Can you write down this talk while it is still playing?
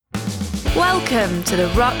Welcome to the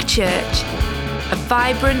Rock Church, a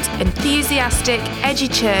vibrant, enthusiastic, edgy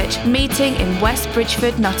church meeting in West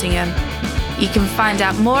Bridgford, Nottingham. You can find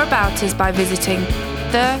out more about us by visiting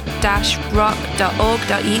the-rock.org.uk.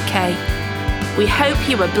 We hope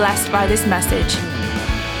you were blessed by this message.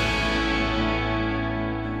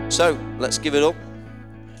 So, let's give it up.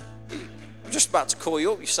 I'm just about to call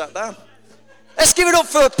you up, you sat down. Let's give it up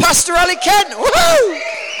for Pastor Ali Kent. Woohoo!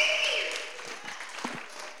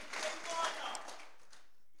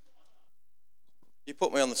 You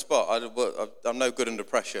put me on the spot. I'm no good under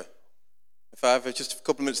pressure. If I have just a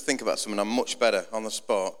couple of minutes to think about something, I'm much better on the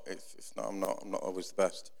spot. If not, I'm not always the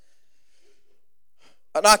best.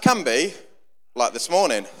 And I can be, like this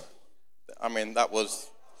morning. I mean, that was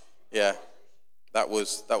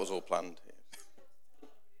all planned.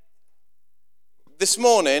 This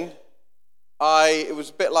morning, it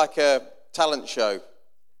was a bit like a talent show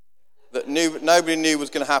that nobody knew was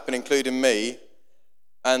going to happen, including me,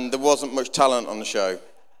 and there wasn't much talent on the show.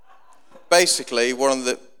 Basically,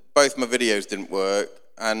 both my videos didn't work,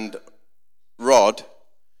 and Rod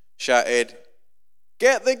shouted,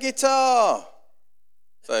 "Get the guitar!"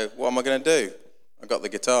 So, what am I going to do? I got the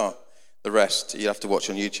guitar. The rest, you have to watch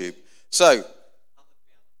on YouTube. So,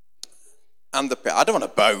 I don't want to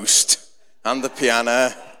boast. And the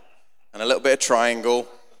piano, and a little bit of triangle.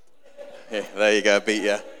 Yeah, there you go, beat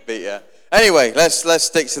ya. Anyway, let's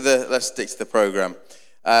stick to the program.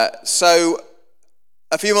 So,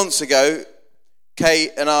 a few months ago,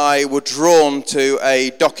 Kate and I were drawn to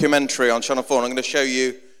a documentary on Channel 4, and I'm going to show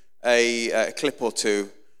you a clip or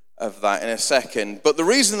two of that in a second. But the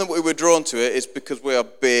reason that we were drawn to it is because we are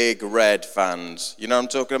big Red fans. You know what I'm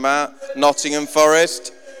talking about? Nottingham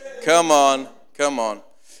Forest. Come on.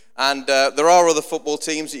 And there are other football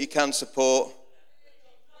teams that you can support.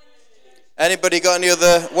 Anybody got any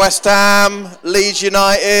other? West Ham, Leeds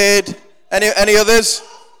United, any others?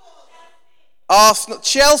 Arsenal,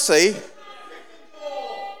 Chelsea?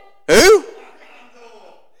 Who?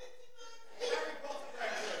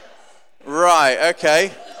 Right,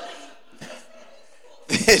 okay.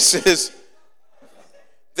 This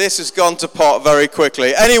has gone to pot very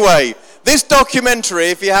quickly. Anyway, this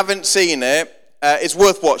documentary, if you haven't seen it, it's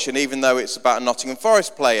worth watching, even though it's about a Nottingham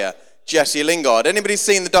Forest player, Jesse Lingard. Anybody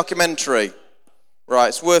seen the documentary? Right,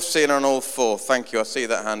 it's worth seeing on all four. Thank you. I see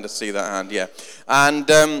that hand, yeah. And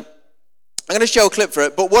I'm going to show a clip for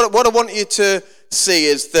it, but what I want you to see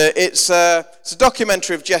is that it's a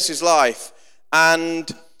documentary of Jesse's life, and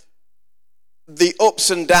the ups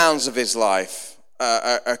and downs of his life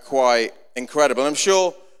are quite incredible. I'm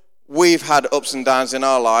sure we've had ups and downs in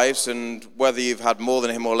our lives, and whether you've had more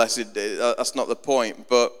than him or less, that's not the point.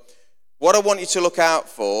 But what I want you to look out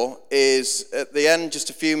for is, at the end, just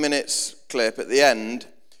a few minutes clip at the end,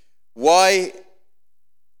 what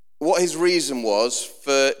his reason was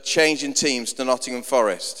for changing teams to Nottingham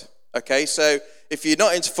Forest. Okay, so if you're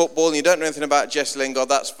not into football and you don't know anything about Jesse Lingard,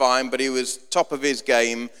 that's fine, but he was top of his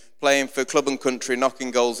game, playing for club and country,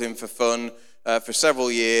 knocking goals in for fun for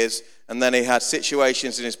several years. And then he had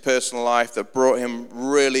situations in his personal life that brought him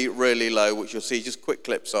really, really low, which you'll see just quick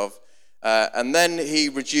clips of. And then he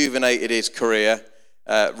rejuvenated his career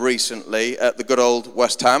recently at the good old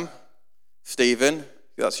West Ham. Stephen,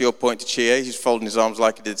 that's your point to cheer. He's folding his arms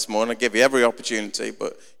like he did this morning. I give you every opportunity,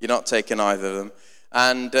 but you're not taking either of them.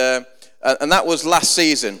 And that was last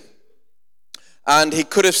season. And he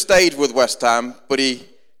could have stayed with West Ham, but he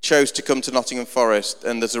chose to come to Nottingham Forest.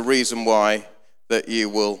 And there's a reason why that you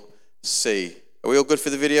will see. Are we all good for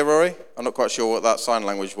the video, Rory? I'm not quite sure what that sign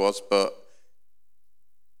language was, but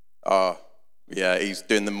yeah, he's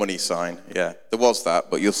doing the money sign. Yeah, there was that,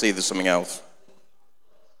 but you'll see there's something else.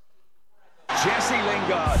 Jesse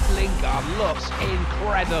Lingard looks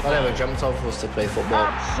incredible. I never dreamt of was to play football.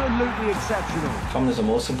 Absolutely exceptional. Family's the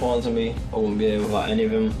most important to me. I wouldn't be here without any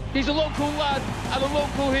of them. He's a local lad and a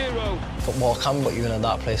local hero. Football can put you in a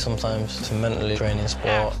dark place sometimes. It's a mentally draining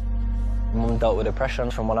sport. Mum dealt with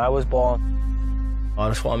depression from when I was born. I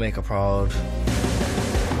just want to make her proud.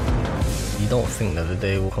 You don't think that the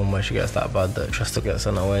day will come where she gets that bad that she has to get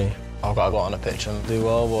sent away. I've got to go on a pitch and do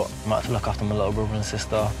well, but I'm out to look after my little brother and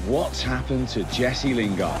sister. What's happened to Jesse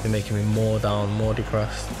Lingard? They're making me more down, more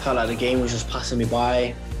depressed. I felt like the game was just passing me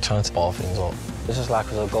by. Trying to ball things up. It's just like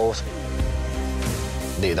it was a ghost.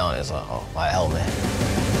 Deep down, it's like, oh, like, help me.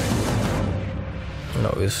 You know,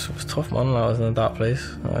 it was tough, man. Like, I was in a dark place.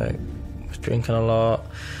 I was drinking a lot.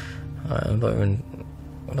 I don't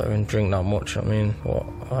even drink that much. I mean,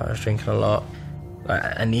 I was drinking a lot.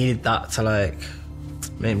 Like, I needed that to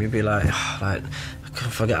make me be like, I can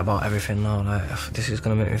forget about everything now. Like, this is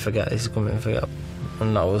gonna make me forget. This is gonna make me forget.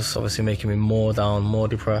 and that was obviously making me more down, more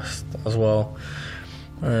depressed as well.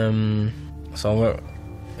 So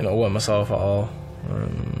I weren't myself at all.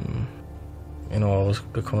 I was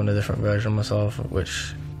becoming a different version of myself,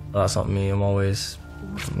 which that's not me. I'm always,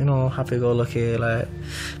 happy-go-lucky, like,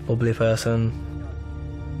 bubbly person.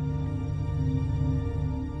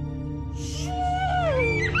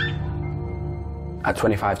 At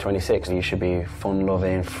 25, 26, you should be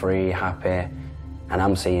fun-loving, free, happy, and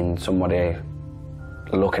I'm seeing somebody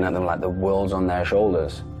looking at them like the world's on their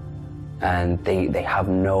shoulders, and they have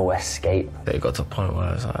no escape. It got to a point where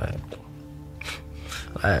I was like,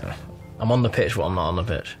 I'm on the pitch, but I'm not on the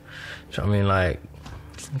pitch. Do you know what I mean? Like,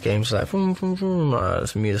 games like, vroom, vroom, vroom, like,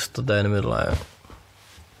 it's me just stood there in the middle, like,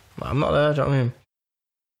 I'm not there, do you know what I mean?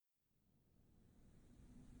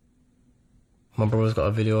 My brother's got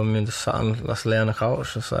a video of me just sat and let's lay on the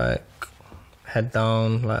couch, just like, head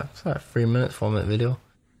down, like, it's like 3 minutes, 4 minute video.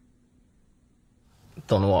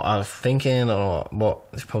 Don't know what I was thinking,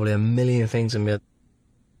 but there's probably a million things in me.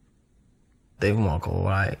 They didn't want to go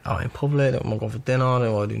right out in public, they didn't want to go for dinner, they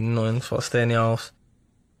didn't want to do nothing, just want to stay in the house.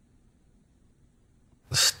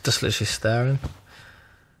 Just literally staring.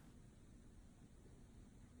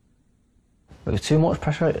 It was too much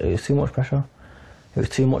pressure, It was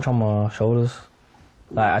too much on my shoulders.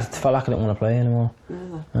 Like, I just felt like I didn't want to play anymore.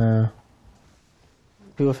 Yeah.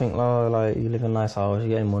 People think, oh, like, you live in a nice house, you're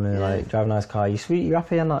getting money, like, drive a nice car, you're sweet, you're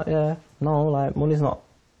happy and that, yeah. No, like, money's not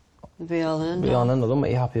be all in. It don't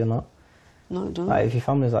make you happy or not. No, it don't. Like, if your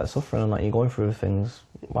family's like suffering and like you're going through things,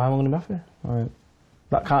 why am I going to be happy? Like,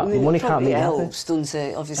 that can't, money can't make you happy. Helps, doesn't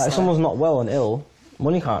it? Obviously. Like, if someone's not well and ill,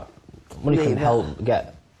 money can help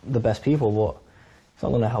get the best people, but it's not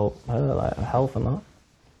going to help her, like, health and that.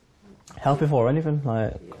 Health before anything,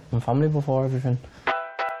 like, and family before everything.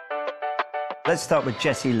 Let's start with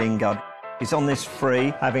Jesse Lingard. He's on this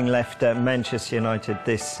free, having left Manchester United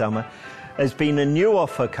this summer. There's been a new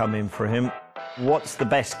offer coming for him. What's the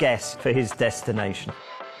best guess for his destination?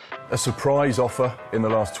 A surprise offer in the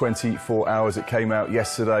last 24 hours. It came out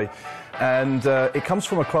yesterday, and it comes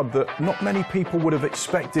from a club that not many people would have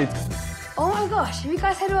expected. Oh my gosh, have you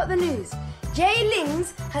guys heard about the news? Jay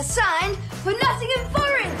Lings has signed for Nottingham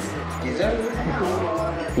Forest!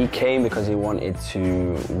 He came because he wanted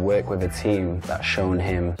to work with a team that's shown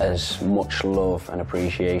him as much love and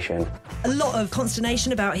appreciation. A lot of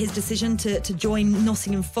consternation about his decision to join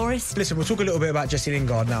Nottingham Forest. Listen, we'll talk a little bit about Jesse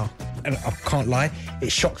Lingard now. And I can't lie,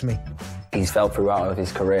 it shocked me. He's felt throughout of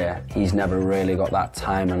his career, he's never really got that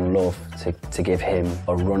time and love to give him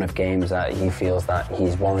a run of games that he feels that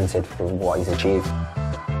he's warranted for what he's achieved.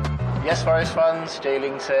 Yes, Forest fans, Jay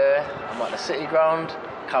Lings here. I'm at the City Ground.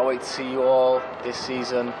 Can't wait to see you all this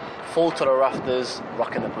season. Full to the rafters,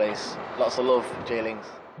 rocking the place. Lots of love, Jay Lings.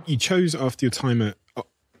 You chose after your time at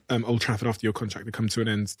Old Trafford, after your contract had come to an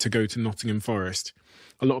end, to go to Nottingham Forest.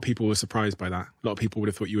 A lot of people were surprised by that. A lot of people would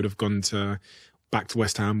have thought you would have gone back to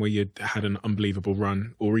West Ham, where you'd had an unbelievable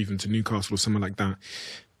run, or even to Newcastle or somewhere like that.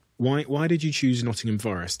 Why did you choose Nottingham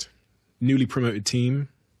Forest? Newly promoted team.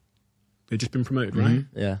 They've just been promoted, right?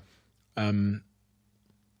 Yeah.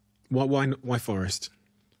 Why Forest?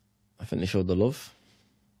 I think they showed the love.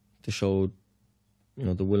 They showed,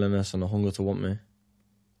 the willingness and the hunger to want me.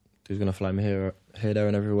 They was going to fly me here, there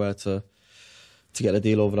and everywhere to get the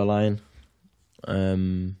deal over the line.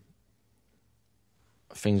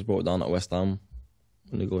 Things broke down at West Ham,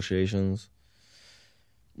 negotiations,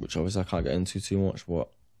 which obviously I can't get into too much, but,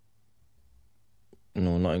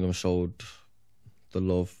 Nottingham showed the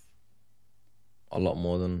love a lot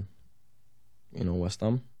more than, West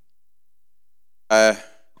Ham.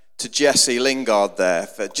 To Jesse Lingard there,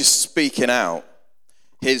 for just speaking out,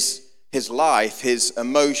 his life, his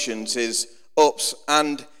emotions, his ups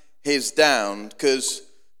and his downs, because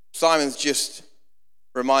Simon's just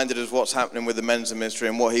reminded us what's happening with the men's ministry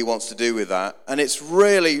and what he wants to do with that. And it's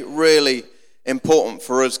really, really important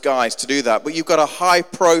for us guys to do that. But you've got a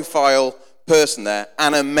high-profile person there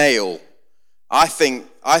and a male. I think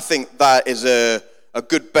that is a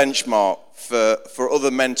good benchmark for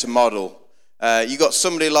other men to model. You got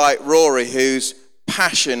somebody like Rory, whose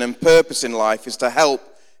passion and purpose in life is to help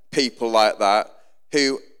people like that,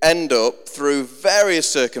 who end up through various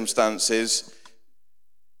circumstances,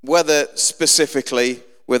 whether specifically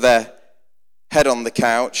with their head on the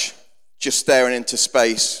couch, just staring into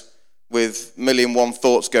space with 1,000,001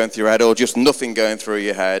 thoughts going through your head, or just nothing going through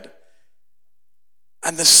your head.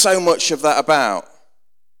 And there's so much of that about.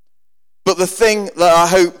 But the thing that I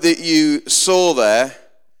hope that you saw there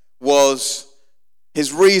was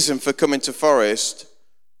his reason for coming to Forest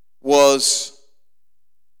was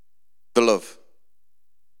the love.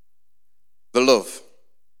 The love.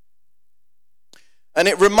 And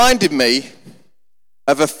it reminded me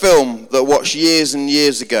of a film that I watched years and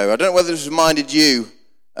years ago. I don't know whether this reminded you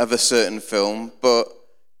of a certain film, but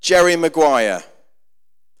Jerry Maguire.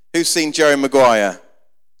 Who's seen Jerry Maguire?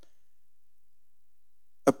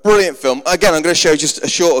 A brilliant film. Again, I'm going to show you just a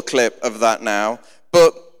shorter clip of that now.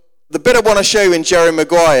 But the bit I want to show you in Jerry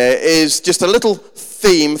Maguire is just a little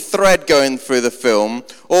thread going through the film,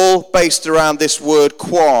 all based around this word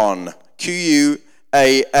Quan,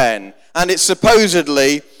 Q-U-A-N. And it's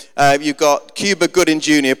supposedly, you've got Cuba Gooding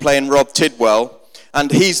Jr. playing Rob Tidwell,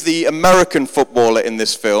 and he's the American footballer in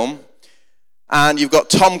this film. And you've got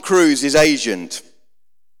Tom Cruise, his agent.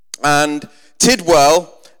 And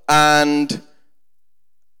Tidwell and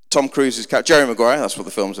Tom Cruise's character, Jerry Maguire, that's what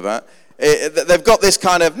the film's about. They've got this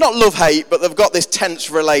kind of, not love-hate, but they've got this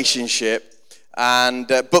tense relationship. And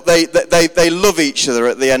but they love each other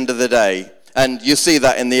at the end of the day. And you see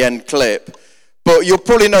that in the end clip. But you'll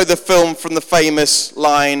probably know the film from the famous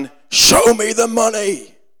line, "Show me the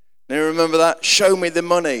money." You remember that? Show me the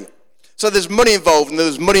money. So there's money involved, and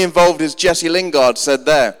there's money involved, as Jesse Lingard said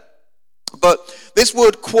there. But this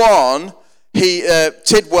word Quan,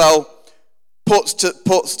 Tidwell puts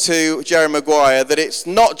to Jerry Maguire that it's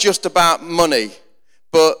not just about money,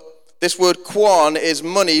 but this word Quan is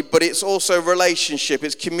money, but it's also relationship,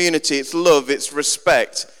 it's community, it's love, it's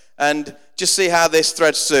respect. And just see how this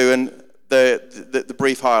threads through and the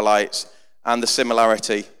brief highlights and the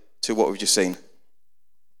similarity to what we've just seen.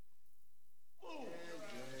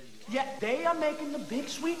 Yeah, they are making the big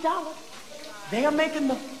sweet dollar. They are making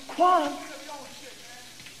the Quan.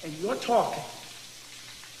 And you're talking.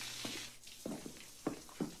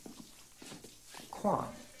 Quan.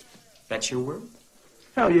 That's your word?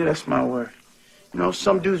 Hell yeah, that's my word. You know,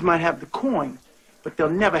 some dudes might have the coin, but they'll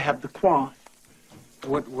never have the Quan.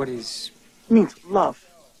 What is... It means love,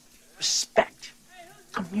 respect,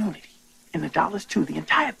 community. And the dollars too, the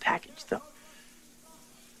entire package though.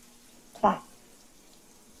 Quan.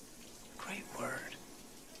 Great word.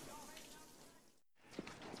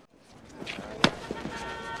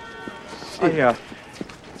 I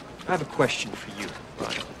have a question for you,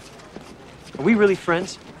 Ron. Are we really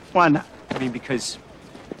friends? Why not? I mean, because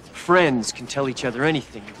friends can tell each other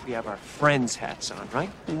anything if we have our friends hats on, right?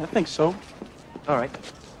 Yeah, I think so. All right.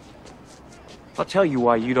 I'll tell you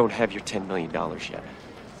why you don't have your $10 million yet.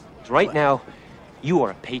 'Cause right now, you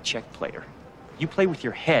are a paycheck player. You play with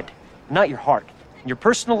your head, not your heart. In your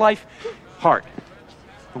personal life, heart.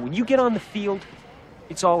 But when you get on the field,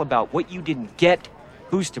 it's all about what you didn't get,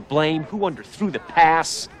 who's to blame, who underthrew the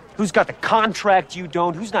pass, who's got the contract you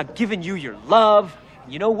don't, who's not giving you your love.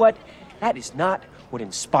 And you know what? That is not what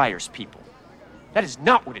inspires people. That is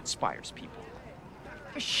not what inspires people.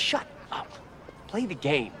 Just shut up. Play the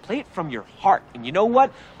game. Play it from your heart. And you know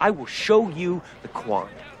what? I will show you the Quan.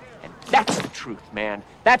 And that's the truth, man.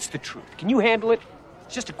 That's the truth. Can you handle it?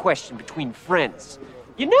 It's just a question between friends.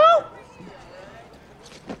 You know?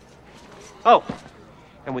 Oh,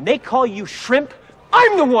 and when they call you shrimp,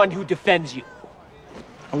 I'm the one who defends you.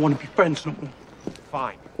 I want to be friends no more.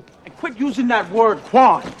 Fine. And quit using that word,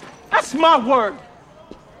 Quan. That's my word.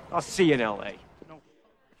 I'll see you in L.A.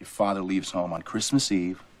 Your father leaves home on Christmas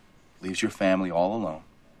Eve, leaves your family all alone.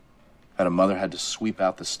 Had a mother had to sweep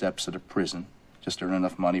out the steps at a prison just to earn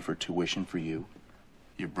enough money for tuition for you.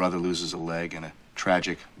 Your brother loses a leg in a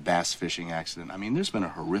tragic bass fishing accident. I mean, there's been a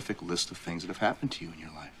horrific list of things that have happened to you in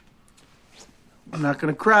your life. I'm not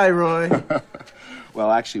going to cry, Roy.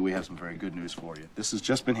 Well, actually, we have some very good news for you. This has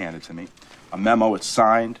just been handed to me. A memo, it's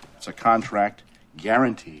signed, it's a contract,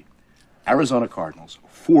 guaranteed. Arizona Cardinals,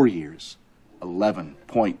 4 years,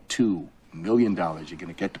 $11.2 million. You're going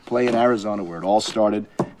to get to play in Arizona where it all started,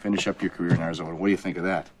 finish up your career in Arizona. What do you think of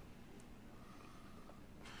that?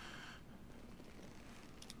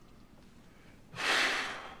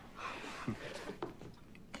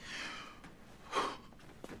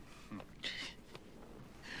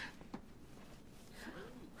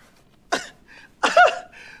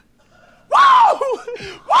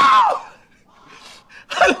 Wow!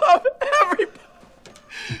 I love everybody.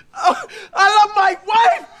 Oh, I love my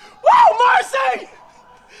wife. Wow, Marcy!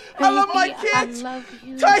 I love my kids. I love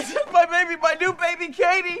you. Tyson, my baby, my new baby,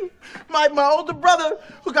 Katie. My older brother,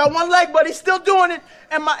 who got one leg, but he's still doing it.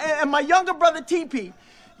 And my younger brother, TP.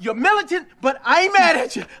 You're militant, but I ain't mad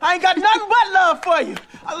at you. I ain't got nothing but love for you.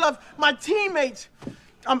 I love my teammates.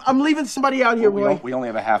 I'm leaving somebody out here, Roy. We only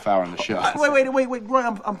have a half hour on the show. Wait, Roy,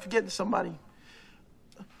 I'm forgetting somebody.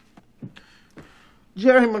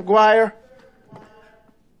 Jerry Maguire,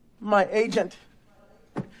 my agent.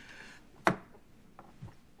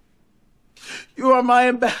 You are my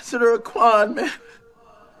ambassador of Quan, man.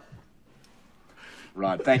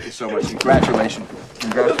 Rod, thank you so much. Congratulations.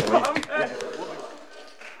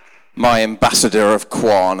 My ambassador of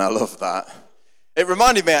Quan, I love that. It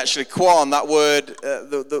reminded me actually, Quan, that word,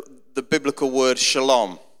 the biblical word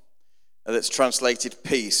shalom, that's translated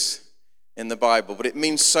peace in the Bible, but it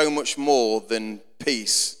means so much more than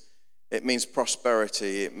peace. It means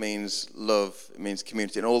prosperity, it means love, it means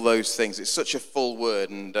community, and all those things. It's such a full word,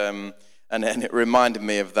 and it reminded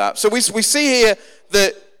me of that. So we see here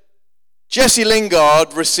that Jesse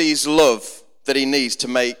Lingard receives love that he needs to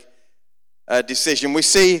make a decision. We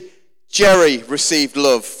see Jerry received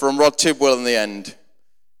love from Rod Tidwell in the end.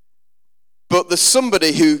 But there's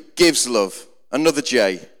somebody who gives love, another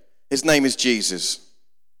J. His name is Jesus.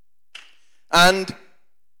 And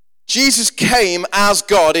Jesus came as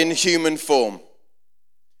God in human form.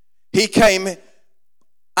 He came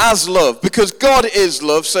as love. Because God is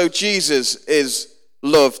love, so Jesus is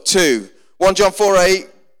love too. 1 John 4:8,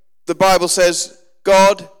 the Bible says,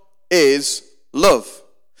 God is love.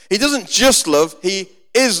 He doesn't just love, he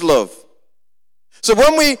is love. So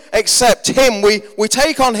when we accept him, we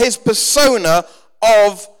take on his persona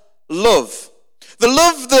of love. The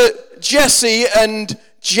love that Jesse and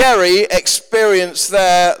Jerry experience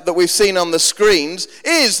there that we've seen on the screens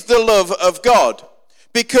is the love of God.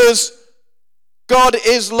 Because God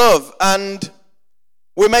is love and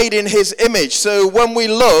we're made in his image. So when we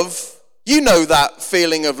love, you know that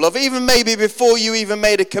feeling of love. Even maybe before you even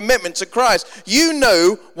made a commitment to Christ, you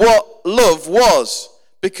know what love was.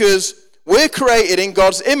 Because we're created in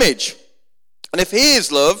God's image. And if he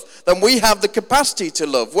is love, then we have the capacity to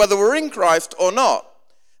love, whether we're in Christ or not.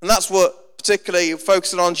 And that's what, particularly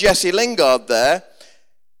focusing on Jesse Lingard there,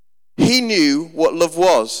 he knew what love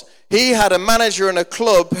was. He had a manager in a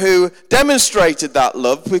club who demonstrated that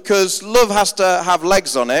love, because love has to have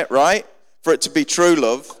legs on it, right? For it to be true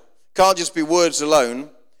love. Can't just be words alone.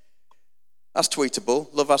 That's tweetable.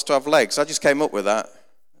 Love has to have legs. I just came up with that.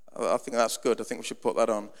 I think that's good. I think we should put that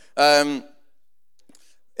on.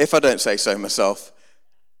 If I don't say so myself.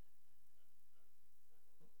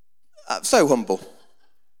 I'm so humble.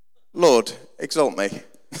 Lord, exalt me.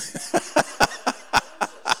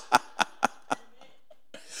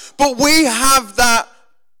 But we have that.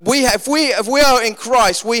 If we are in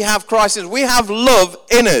Christ, we have Christ. We have love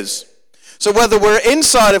in us. So whether we're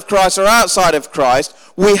inside of Christ or outside of Christ,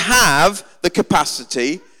 we have the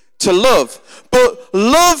capacity to love. But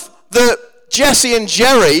love that Jesse and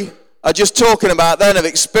Jerry are just talking about then have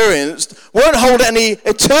experienced won't hold any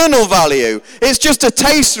eternal value. It's just a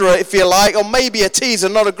taster, if you like, or maybe a teaser,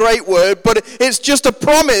 not a great word, but it's just a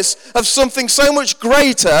promise of something so much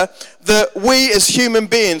greater that we as human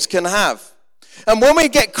beings can have. And when we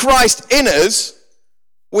get Christ in us,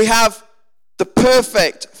 we have the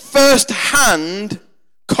perfect, first-hand,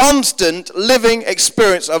 constant, living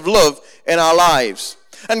experience of love in our lives.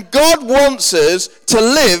 And God wants us to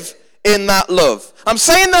live in that love. I'm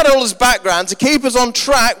saying that all as background to keep us on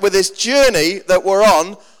track with this journey that we're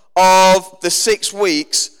on of the 6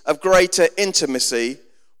 weeks of greater intimacy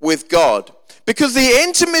with God. Because the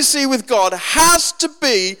intimacy with God has to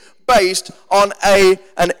be based on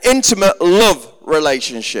an intimate love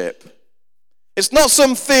relationship. It's not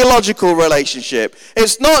some theological relationship.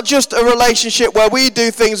 It's not just a relationship where we do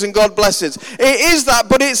things and God blesses. It is that,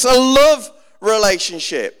 but it's a love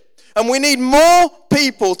relationship. And we need more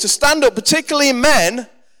people to stand up, particularly men,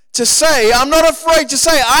 to say, I'm not afraid to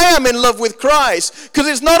say I am in love with Christ. Because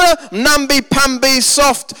it's not a namby-pamby,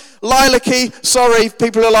 soft, lilac-y, sorry,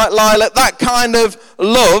 people who like lilac, that kind of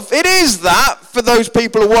love. It is that for those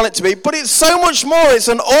people who want it to be. But it's so much more. It's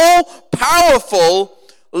an all-powerful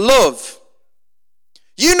love.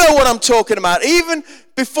 You know what I'm talking about. Even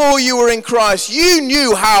before you were in Christ, you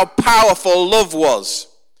knew how powerful love was.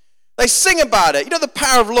 They sing about it. You know, The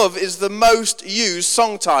Power of Love is the most used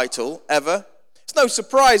song title ever. It's no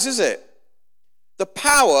surprise, is it? The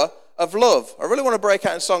Power of Love. I really want to break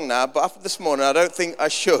out in song now, but after this morning, I don't think I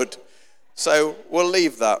should. So we'll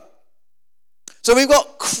leave that. So we've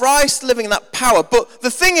got Christ living in that power. But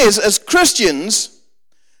the thing is, as Christians,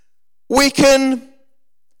 we can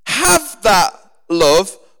have that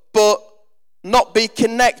love, but not be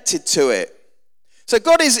connected to it. So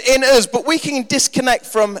God is in us, but we can disconnect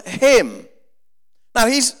from him. Now,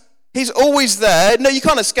 he's always there. No, you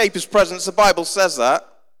can't escape his presence. The Bible says that.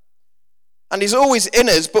 And he's always in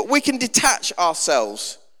us, but we can detach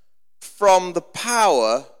ourselves from the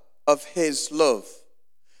power of his love.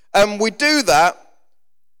 And we do that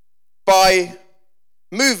by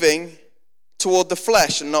moving toward the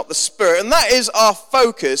flesh and not the spirit. And that is our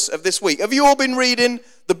focus of this week. Have you all been reading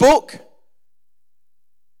the book?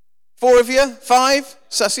 4 of you? 5?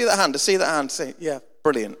 So I see that hand. Yeah,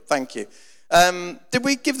 brilliant. Thank you. Did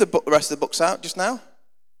we give the rest of the books out just now?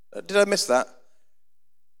 Did I miss that?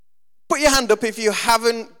 Put your hand up if you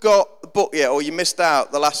haven't got the book yet, or you missed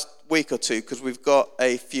out the last week or two, because we've got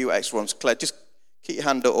a few extra ones. Claire, just keep your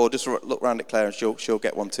hand up, or just look round at Claire and she'll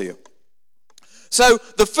get one to you. So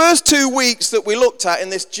the first 2 weeks that we looked at in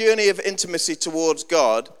this journey of intimacy towards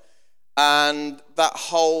God, and that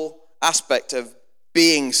whole aspect of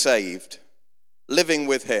being saved, living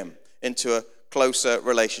with him into a closer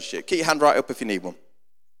relationship. Keep your hand right up if you need one.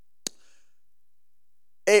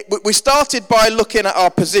 We started by looking at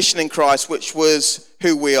our position in Christ, which was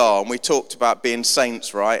who we are, and we talked about being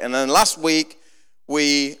saints, right? And then last week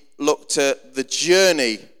we looked at the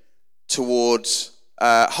journey towards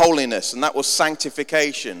holiness, and that was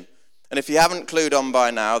sanctification. And if you haven't clued on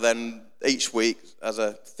by now, then each week as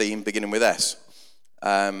a theme beginning with S,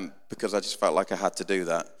 because I just felt like I had to do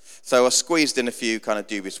that. So I squeezed in a few kind of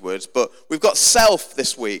dubious words, but we've got self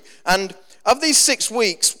this week. And of these 6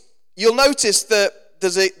 weeks, you'll notice that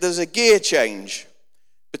there's a gear change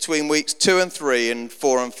between weeks 2 and 3 and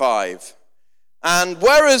 4 and 5. And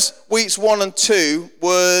whereas weeks 1 and 2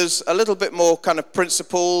 was a little bit more kind of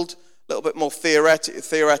principled, a little bit more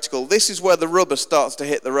theoretical, this is where the rubber starts to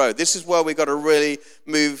hit the road. This is where we've got to really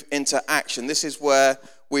move into action. This is where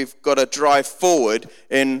we've got to drive forward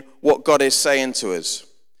in what God is saying to us.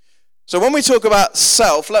 So when we talk about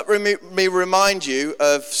self, let me remind you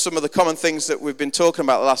of some of the common things that we've been talking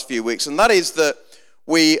about the last few weeks, and that is that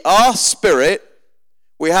we are spirit,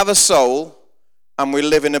 we have a soul, and we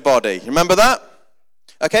live in a body. Remember that?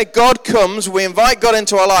 Okay, God comes, we invite God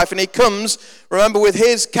into our life, and he comes, remember, with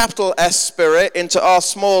his capital S spirit into our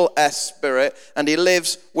small s spirit, and he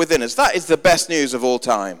lives within us. That is the best news of all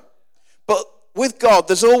time. But with God,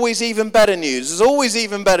 there's always even better news. There's always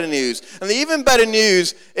even better news. And the even better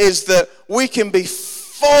news is that we can be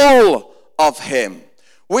full of him.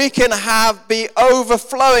 We can be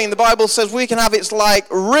overflowing. The Bible says we can have, it's like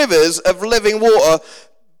rivers of living water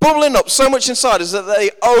bubbling up so much inside us that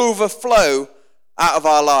they overflow out of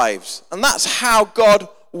our lives. And that's how God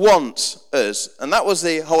wants us. And that was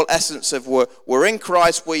the whole essence of we're in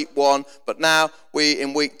Christ week 1, but now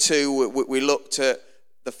in week 2 we looked at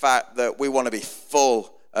the fact that we want to be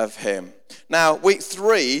full of him. Now week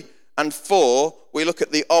 3 and 4 we look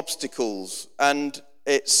at the obstacles, and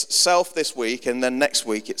it's self this week, and then next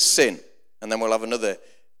week it's sin, and then we'll have another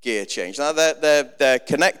gear change. Now they're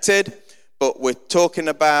connected, but we're talking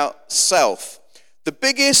about self. The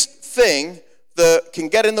biggest thing that can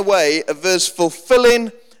get in the way of us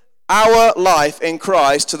fulfilling our life in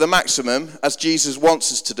Christ to the maximum, as Jesus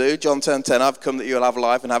wants us to do, John 10:10, I've come that you'll have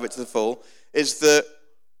life and have it to the full, is that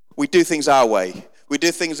we do things our way. We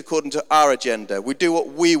do things according to our agenda. We do what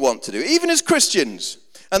we want to do, even as Christians.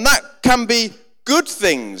 And that can be good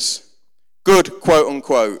things, good, quote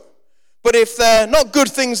unquote. But if they're not good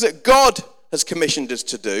things that God has commissioned us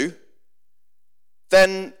to do,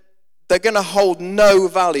 then they're going to hold no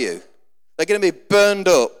value. They're going to be burned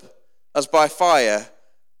up as by fire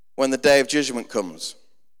when the day of judgment comes.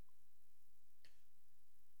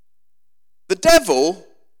 The devil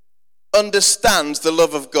understands the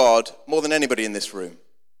love of God more than anybody in this room.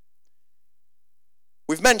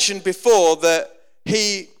 We've mentioned before that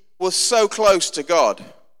he was so close to God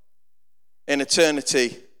in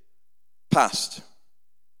eternity past.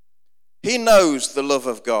 He knows the love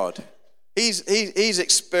of God. He's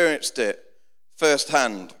experienced it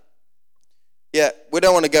firsthand. Yeah, we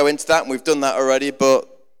don't want to go into that, and we've done that already, but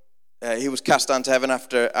he was cast down to heaven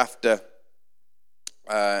after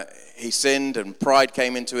he sinned and pride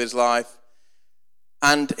came into his life.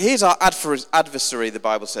 And he's our adversary, the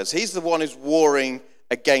Bible says. He's the one who's warring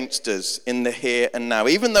against us in the here and now.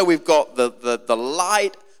 Even though we've got the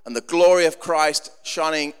light and the glory of Christ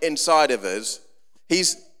shining inside of us,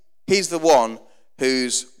 he's the one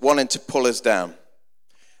who's wanting to pull us down.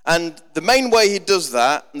 And the main way he does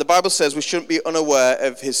that, and the Bible says we shouldn't be unaware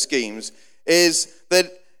of his schemes, is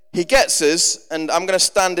that he gets us, and I'm going to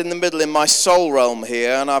stand in the middle in my soul realm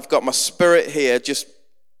here, and I've got my spirit here just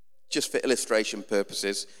for illustration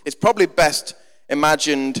purposes. It's probably best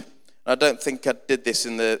imagined, I don't think I did this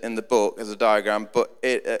in the book as a diagram, but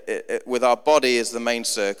it with our body as the main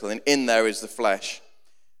circle, and in there is the flesh.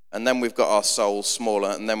 And then we've got our soul smaller,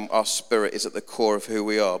 and then our spirit is at the core of who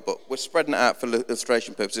we are. But we're spreading it out for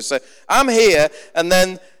illustration purposes. So I'm here, and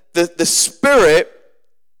then the spirit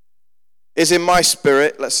is in my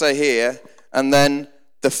spirit, let's say here, and then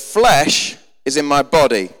the flesh is in my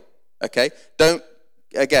body. Okay?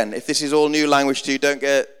 Again, if this is all new language to you, don't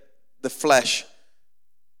get the flesh,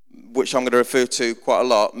 which I'm going to refer to quite a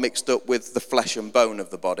lot, mixed up with the flesh and bone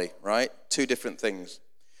of the body, right? Two different things.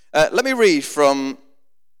 Let me read from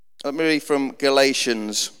Let me read from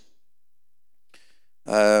Galatians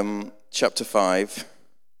chapter 5,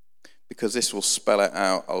 because this will spell it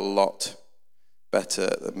out a lot better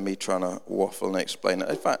than me trying to waffle and explain it.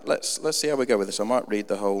 In fact, let's see how we go with this. I might read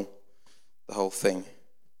the whole thing.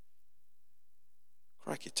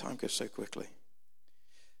 Crikey, time goes so quickly.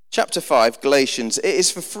 Chapter 5, Galatians. It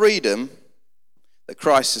is for freedom that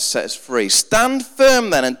Christ has set us free. Stand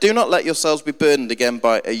firm then, and do not let yourselves be burdened again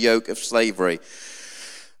by a yoke of slavery.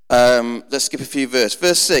 Let's skip a few verses.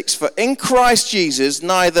 Verse 6, for in Christ Jesus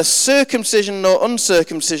neither circumcision nor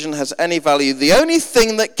uncircumcision has any value. The only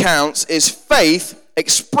thing that counts is faith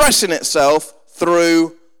expressing itself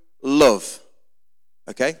through love.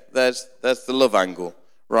 Okay, there's the love angle.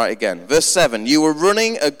 Right again. Verse 7, you were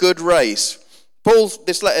running a good race.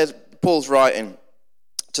 Paul's writing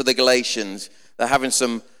to the Galatians. They're having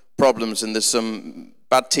some problems and there's some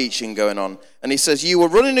bad teaching going on. And he says, you were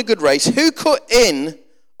running a good race. Who cut in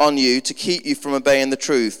on you to keep you from obeying the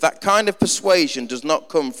truth? That kind of persuasion does not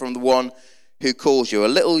come from the one who calls you. A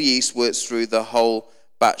little yeast works through the whole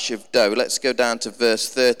batch of dough. Let's go down to verse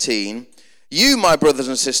 13. You, my brothers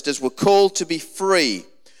and sisters, were called to be free,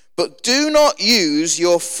 but do not use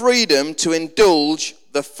your freedom to indulge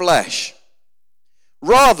the flesh.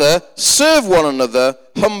 Rather, serve one another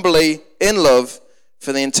humbly in love,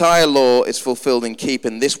 for the entire law is fulfilled in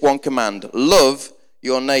keeping this one command: love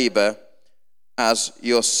your neighbor as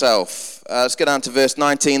yourself. Let's go down to verse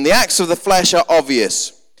 19. The acts of the flesh are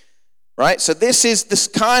obvious, right? So this is this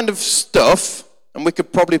kind of stuff, and we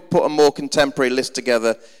could probably put a more contemporary list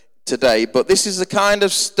together today, but this is the kind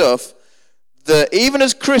of stuff that even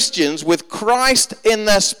as Christians with Christ in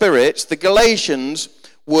their spirits, the Galatians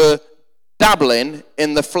were dabbling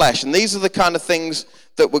in the flesh. And these are the kind of things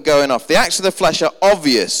that were going off. The acts of the flesh are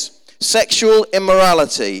obvious: sexual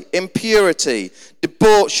immorality, impurity,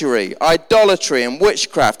 debauchery, idolatry and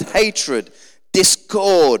witchcraft, hatred,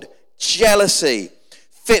 discord, jealousy,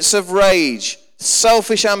 fits of rage,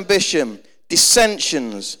 selfish ambition,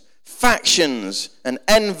 dissensions, factions and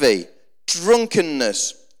envy,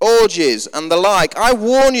 drunkenness, orgies and the like. I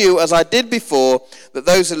warn you, as I did before, that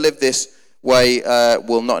those who live this way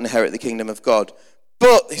will not inherit the kingdom of God.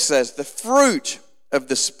 But, he says, the fruit of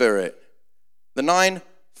the Spirit, the 9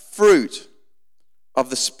 fruit of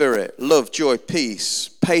the Spirit: love, joy, peace,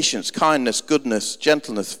 patience, kindness, goodness,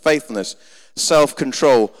 gentleness, faithfulness,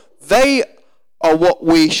 self-control. They are what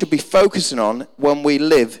we should be focusing on when we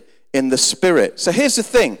live in the Spirit. So here's the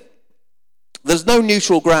thing. There's no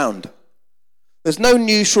neutral ground. There's no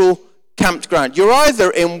neutral camped ground. You're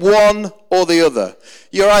either in one or the other.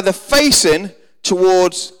 You're either facing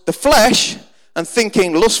towards the flesh and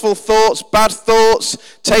thinking lustful thoughts, bad thoughts,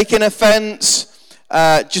 taking offense,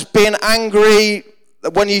 just being angry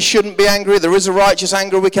when you shouldn't be angry. There is a righteous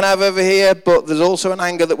anger we can have over here, but there's also an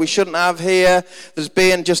anger that we shouldn't have here. There's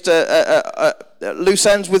being just a loose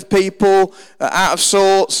ends with people, out of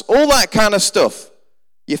sorts, all that kind of stuff.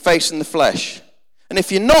 You're facing the flesh. And if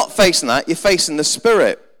you're not facing that, you're facing the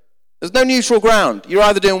Spirit. There's no neutral ground. You're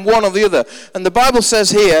either doing one or the other. And the Bible says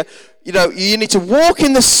here, you need to walk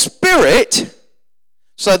in the Spirit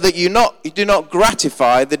so that you do not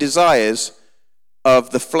gratify the desires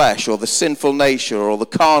of the flesh or the sinful nature or the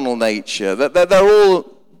carnal nature. They're all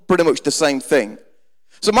pretty much the same thing.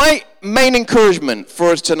 So my main encouragement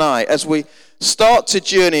for us tonight, as we start to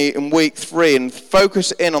journey in week 3 and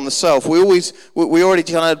focus in on the self, we already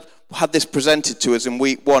kind of had this presented to us in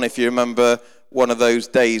week 1, if you remember, one of those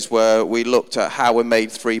days where we looked at how we're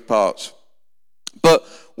made 3 parts. But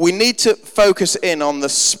we need to focus in on the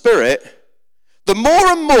Spirit. The more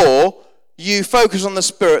and more you focus on the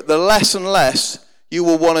Spirit, the less and less you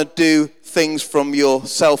will want to do things from your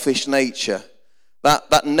selfish nature.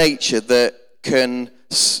 That nature that can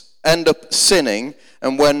end up sinning,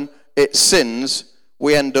 and when it sins,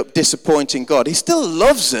 we end up disappointing God. He still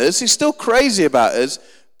loves us, he's still crazy about us,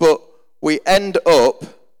 but we end up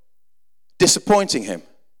disappointing him.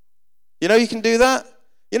 You know you can do that?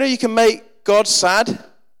 You know you can make God sad?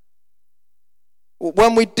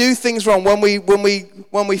 When we do things wrong, when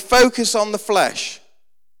we focus on the flesh,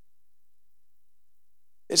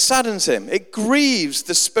 it saddens him. It grieves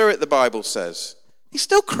the Spirit, the Bible says. He's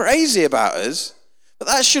still crazy about us, but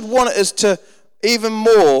that should want us to even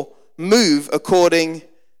more move according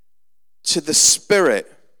to the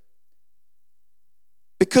Spirit.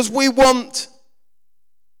 Because we want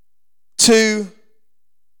to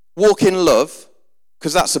walk in love,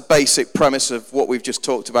 because that's a basic premise of what we've just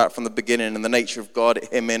talked about from the beginning and the nature of God,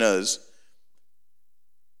 him in us.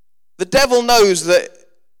 The devil knows that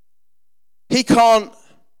he can't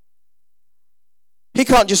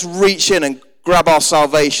just reach in and grab our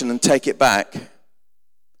salvation and take it back.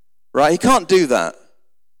 Right? He can't do that.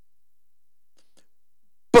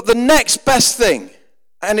 But the next best thing,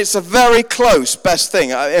 and it's a very close best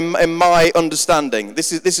thing in my understanding,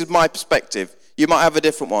 this is my perspective. You might have a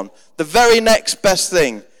different one. The very next best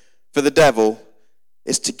thing for the devil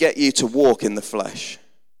is to get you to walk in the flesh.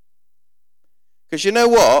 Because you know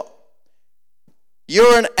what?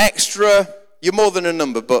 You're an extra, you're more than a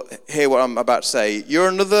number, but hear what I'm about to say. You're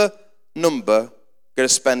another number going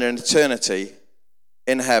to spend an eternity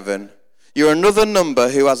in heaven. You're another number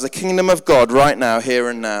who has the kingdom of God right now, here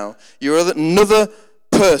and now. You're another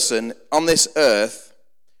person on this earth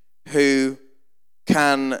who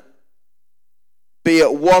can be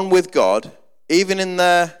at one with God, even in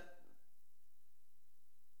their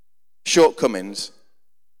shortcomings.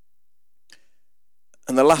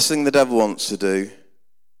 And the last thing the devil wants to do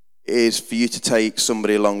is for you to take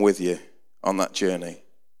somebody along with you on that journey.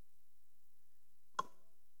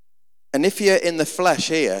 And if you're in the flesh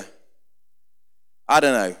here, I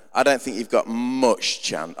don't know. I don't think you've got much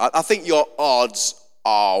chance. I think your odds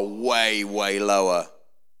are way, way lower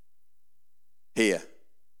here.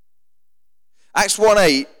 Acts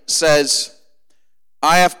 1:8 says,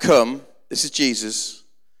 I have come, this is Jesus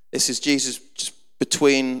just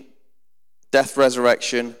between death,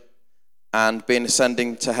 resurrection, and being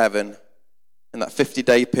ascending to heaven in that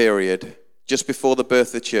 50-day period, just before the birth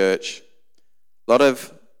of the church. A lot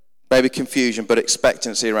of maybe confusion, but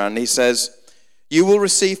expectancy around. And he says, you will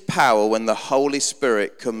receive power when the Holy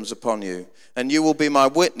Spirit comes upon you, and you will be my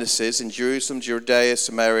witnesses in Jerusalem, Judea,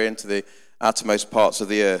 Samaria, and to the outermost parts of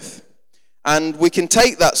the earth. And we can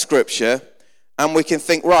take that scripture and we can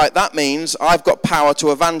think, right, that means I've got power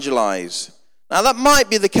to evangelize. Now that might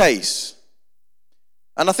be the case.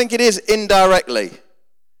 And I think it is indirectly.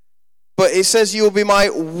 But it says you will be my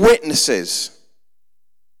witnesses.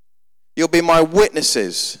 You'll be my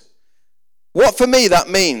witnesses. What for me that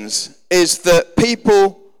means is that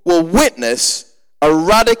people will witness a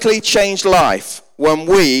radically changed life when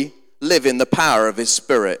we live in the power of his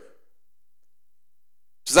Spirit.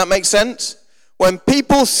 Does that make sense? When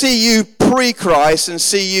people see you pre-Christ and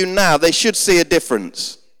see you now, they should see a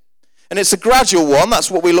difference. And it's a gradual one.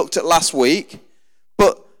 That's what we looked at last week.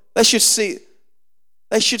 But they should see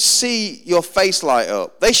your face light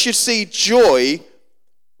up. They should see joy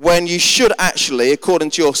when you should actually,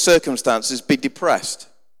 according to your circumstances, be depressed.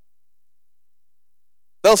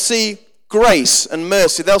 They'll see grace and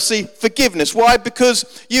mercy. They'll see forgiveness. Why?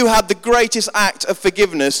 Because you had the greatest act of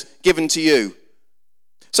forgiveness given to you.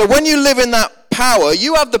 So when you live in that power,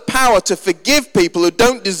 you have the power to forgive people who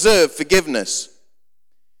don't deserve forgiveness.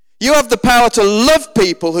 You have the power to love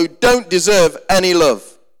people who don't deserve any love.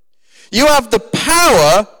 You have the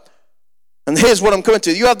power, and here's what I'm coming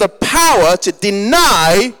to, you have the power to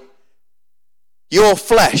deny your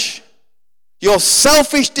flesh, your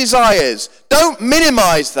selfish desires. Don't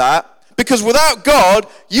minimize that, because without God,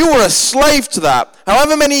 you were a slave to that.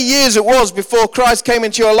 However many years it was before Christ came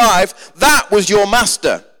into your life, that was your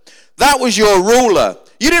master. That was your ruler.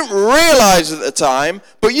 You didn't realize at the time,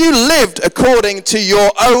 but you lived according to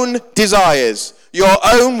your own desires, your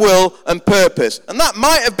own will and purpose. And that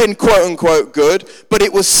might have been quote unquote good, but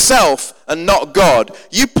it was self and not God.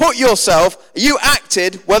 You put yourself, you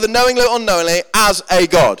acted, whether knowingly or unknowingly, as a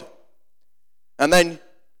God. And then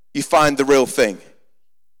you find the real thing.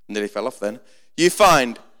 Nearly fell off then. You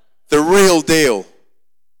find the real deal.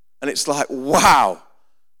 And it's like, wow.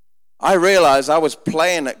 I realized I was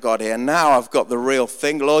playing at God here. Now I've got the real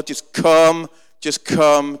thing. Lord, just come, just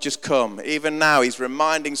come, just come. Even now, he's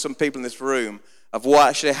reminding some people in this room of what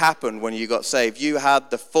actually happened when you got saved. You had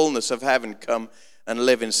the fullness of heaven come and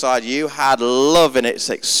live inside you. You had love in its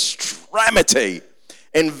extremity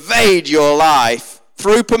invade your life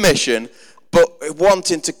through permission, but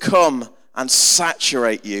wanting to come and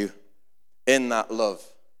saturate you in that love.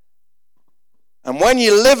 And when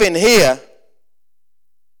you live in here,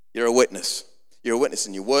 you're a witness. You're a witness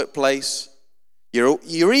in your workplace.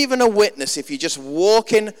 You're even a witness if you're just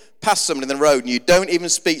walking past somebody in the road and you don't even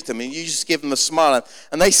speak to them and you just give them a smile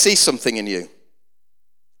and they see something in you.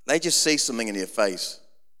 They just see something in your face.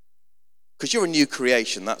 Because you're a new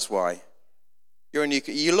creation, that's why.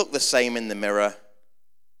 You look the same in the mirror,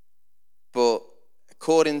 but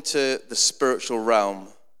according to the spiritual realm,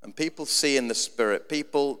 and people see in the spirit,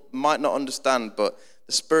 people might not understand, but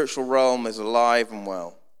the spiritual realm is alive and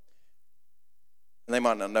well. And they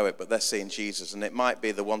might not know it, but they're seeing Jesus. And it might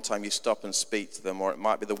be the one time you stop and speak to them, or it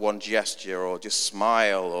might be the one gesture, or just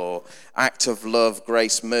smile, or act of love,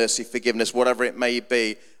 grace, mercy, forgiveness, whatever it may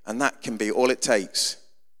be. And that can be all it takes.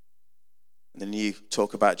 And then you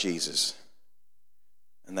talk about Jesus.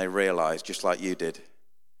 And they realize, just like you did,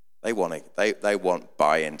 They want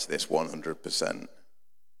buy into this 100%.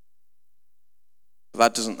 But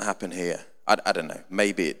that doesn't happen here. I don't know.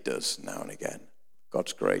 Maybe it does now and again.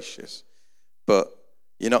 God's gracious. But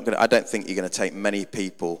I don't think you're going to take many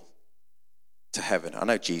people to heaven. I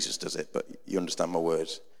know Jesus does it, but you understand my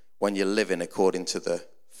words. When you're living according to the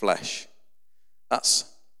flesh, that's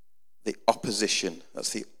the opposition.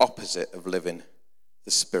 That's the opposite of living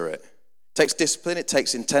the Spirit. It takes discipline, it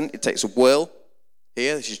takes intent, it takes a will.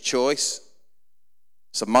 Here, this is choice.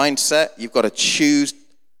 It's a mindset. You've got to choose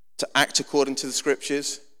to act according to the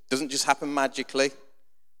Scriptures. It doesn't just happen magically.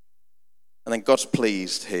 And then God's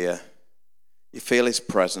pleased here. You feel his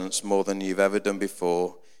presence more than you've ever done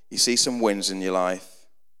before. You see some wins in your life.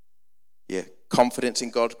 Your confidence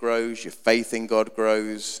in God grows. Your faith in God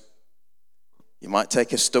grows. You might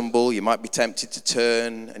take a stumble. You might be tempted to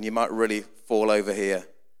turn. And you might really fall over here.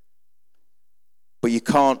 But you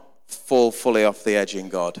can't fall fully off the edge in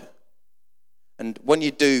God. And when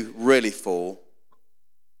you do really fall,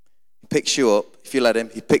 he picks you up. If you let him,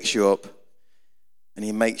 he picks you up. And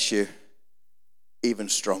he makes you even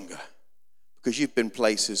stronger. Because you've been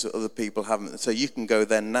places that other people haven't. So you can go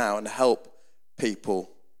there now and help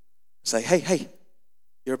people. Say, hey,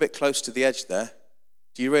 you're a bit close to the edge there.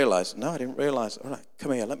 Do you realize? No, I didn't realize. All right,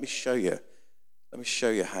 come here, let me show you. Let me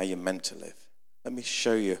show you how you're meant to live. Let me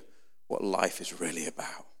show you what life is really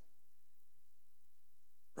about.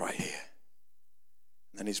 Right here.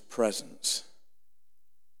 And then his presence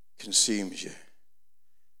consumes you.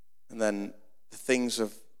 And then the things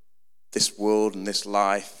of this world and this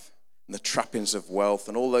life and the trappings of wealth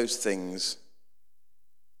and all those things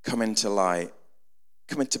come into light,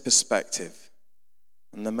 come into perspective.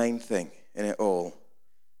 And the main thing in it all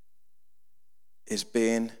is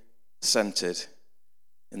being centered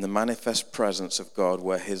in the manifest presence of God,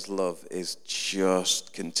 where his love is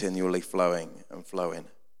just continually flowing and flowing.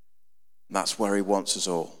 And that's where he wants us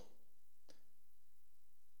all.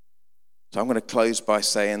 So I'm going to close by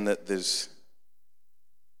saying that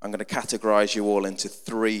I'm going to categorize you all into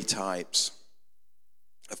 3 types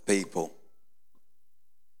of people.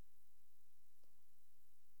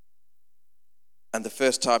 And the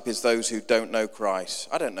first type is those who don't know Christ.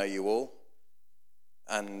 I don't know you all.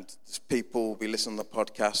 And people will be listening to the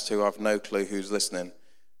podcast who have no clue who's listening.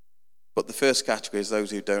 But the first category is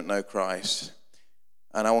those who don't know Christ.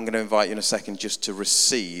 And I'm going to invite you in a second just to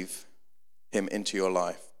receive him into your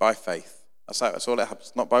life by faith. That's all it happens.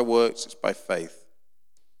 It's not by works, it's by faith.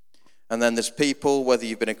 And then there's people, whether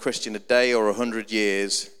you've been a Christian a day or 100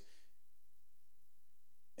 years,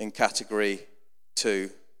 in category 2,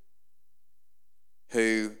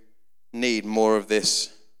 who need more of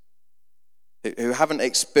this, who haven't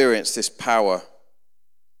experienced this power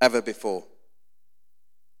ever before.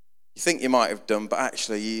 You think you might have done, but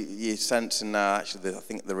actually you're sensing now, actually, I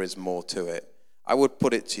think there is more to it. I would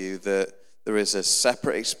put it to you that there is a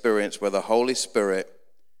separate experience where the Holy Spirit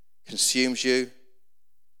consumes you,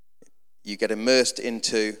 you get immersed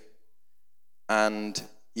into, and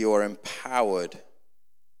you are empowered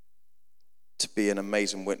to be an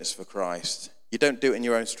amazing witness for Christ. You don't do it in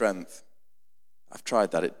your own strength. I've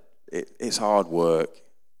tried that. It's hard work.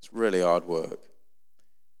 It's really hard work.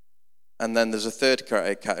 And then there's a third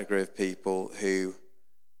category of people who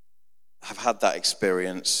have had that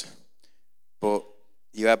experience, but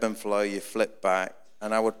you ebb and flow, you flip back.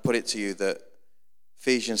 And I would put it to you that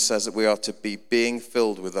Ephesians says that we are to be being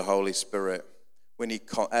filled with the Holy Spirit. We need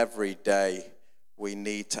every day, we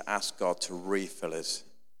need to ask God to refill us.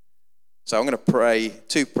 So I'm going to pray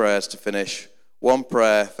 2 prayers to finish. 1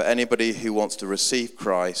 prayer for anybody who wants to receive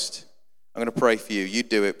Christ. I'm going to pray for you. You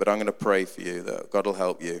do it, but I'm going to pray for you that God will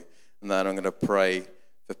help you. And then I'm going to pray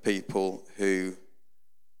for people who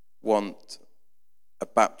want a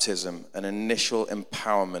baptism, an initial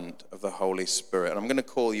empowerment of the Holy Spirit. And I'm going to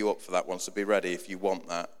call you up for that one, so be ready if you want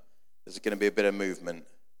that. There's going to be a bit of movement,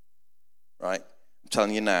 right? I'm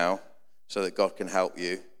telling you now so that God can help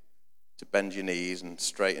you to bend your knees and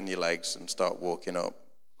straighten your legs and start walking up.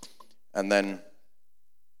 And then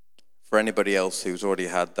for anybody else who's already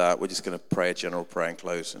had that, we're just going to pray a general prayer and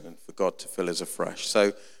close, and for God to fill us afresh.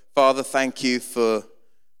 So, Father, thank you for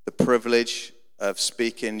the privilege of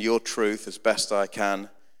speaking your truth as best I can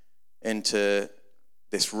into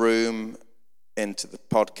this room, into the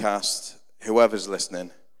podcast, whoever's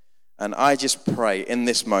listening. And I just pray in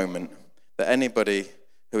this moment that anybody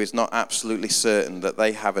who is not absolutely certain that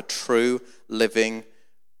they have a true, living,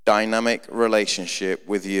 dynamic relationship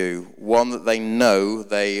with you, one that they know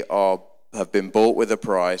they have been bought with a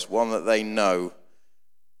price, one that they know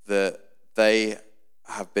that they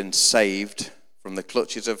have been saved from the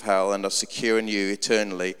clutches of hell and are secure in you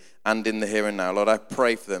eternally and in the here and now. Lord, I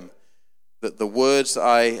pray for them that the words that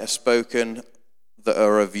I have spoken that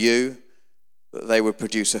are of you, that they would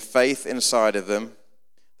produce a faith inside of them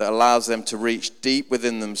that allows them to reach deep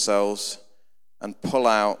within themselves and pull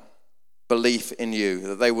out belief in you,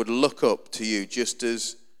 that they would look up to you just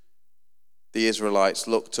as the Israelites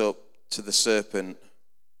looked up to the serpent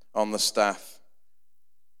on the staff,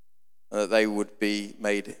 and that they would be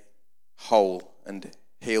made whole and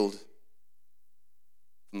healed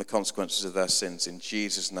from the consequences of their sins in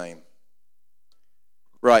Jesus' name.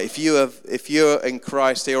 Right, if you're in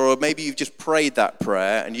Christ here, or maybe you've just prayed that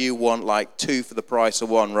prayer and you want like 2 for the price of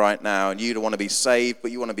 1 right now, and you don't want to be saved,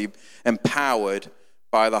 but you want to be empowered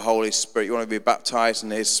by the Holy Spirit. You want to be baptized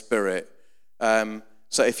in His Spirit.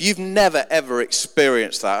 So if you've never, ever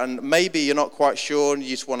experienced that, and maybe you're not quite sure and you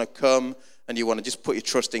just want to come and you want to just put your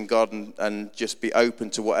trust in God and just be open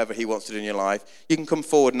to whatever He wants to do in your life, you can come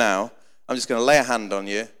forward now. I'm just going to lay a hand on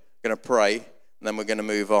you, I'm going to pray, and then we're going to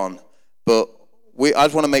move on. But I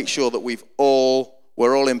just want to make sure that we're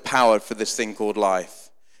all empowered for this thing called life.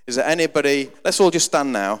 Is there anybody, let's all just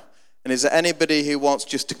stand now, and is there anybody who wants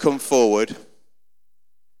just to come forward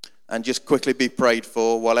and just quickly be prayed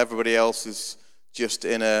for while everybody else is just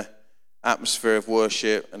in an atmosphere of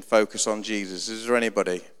worship and focus on Jesus? Is there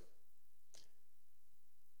anybody?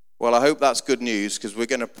 Well, I hope that's good news, because we're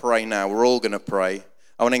going to pray now. We're all going to pray.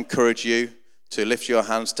 I want to encourage you to lift your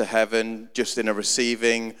hands to heaven, just in a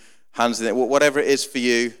receiving, hands in it, whatever it is for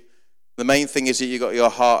you. The main thing is that you got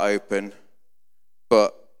your heart open.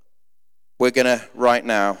 But we're going to, right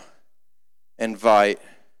now, invite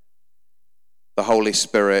the Holy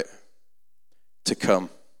Spirit to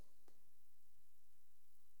come.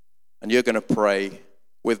 And you're going to pray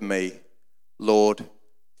with me, Lord,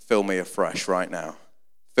 fill me afresh right now.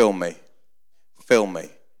 Fill me. Fill me.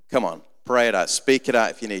 Come on, pray it out. Speak it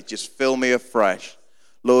out if you need. Just fill me afresh.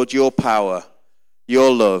 Lord, your power,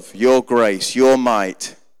 your love, your grace, your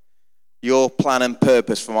might, your plan and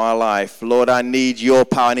purpose for my life. Lord, I need your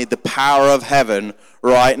power. I need the power of heaven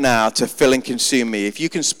right now to fill and consume me. If you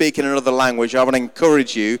can speak in another language, I want to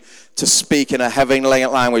encourage you to speak in a heavenly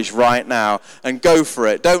language right now and go for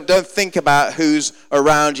it. Don't think about who's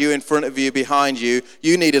around you, in front of you, behind you.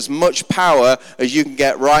 You need as much power as you can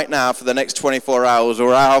get right now for the next 24 hours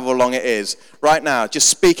or however long it is. Right now, just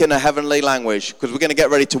speak in a heavenly language, because we're going to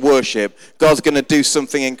get ready to worship. God's going to do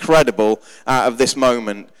something incredible out of this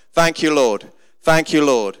moment. Thank you, Lord. Thank you,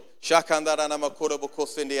 Lord. Come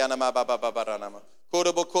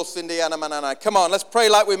on, let's pray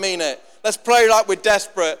like we mean it. Let's pray like we're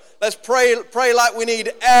desperate. Let's pray like we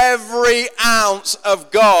need every ounce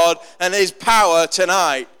of God and His power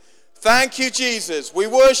tonight. Thank you, Jesus. We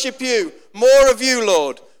worship you. More of you,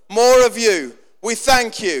 Lord. More of you. We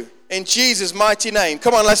thank you in Jesus' mighty name.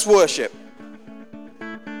 Come on, let's worship.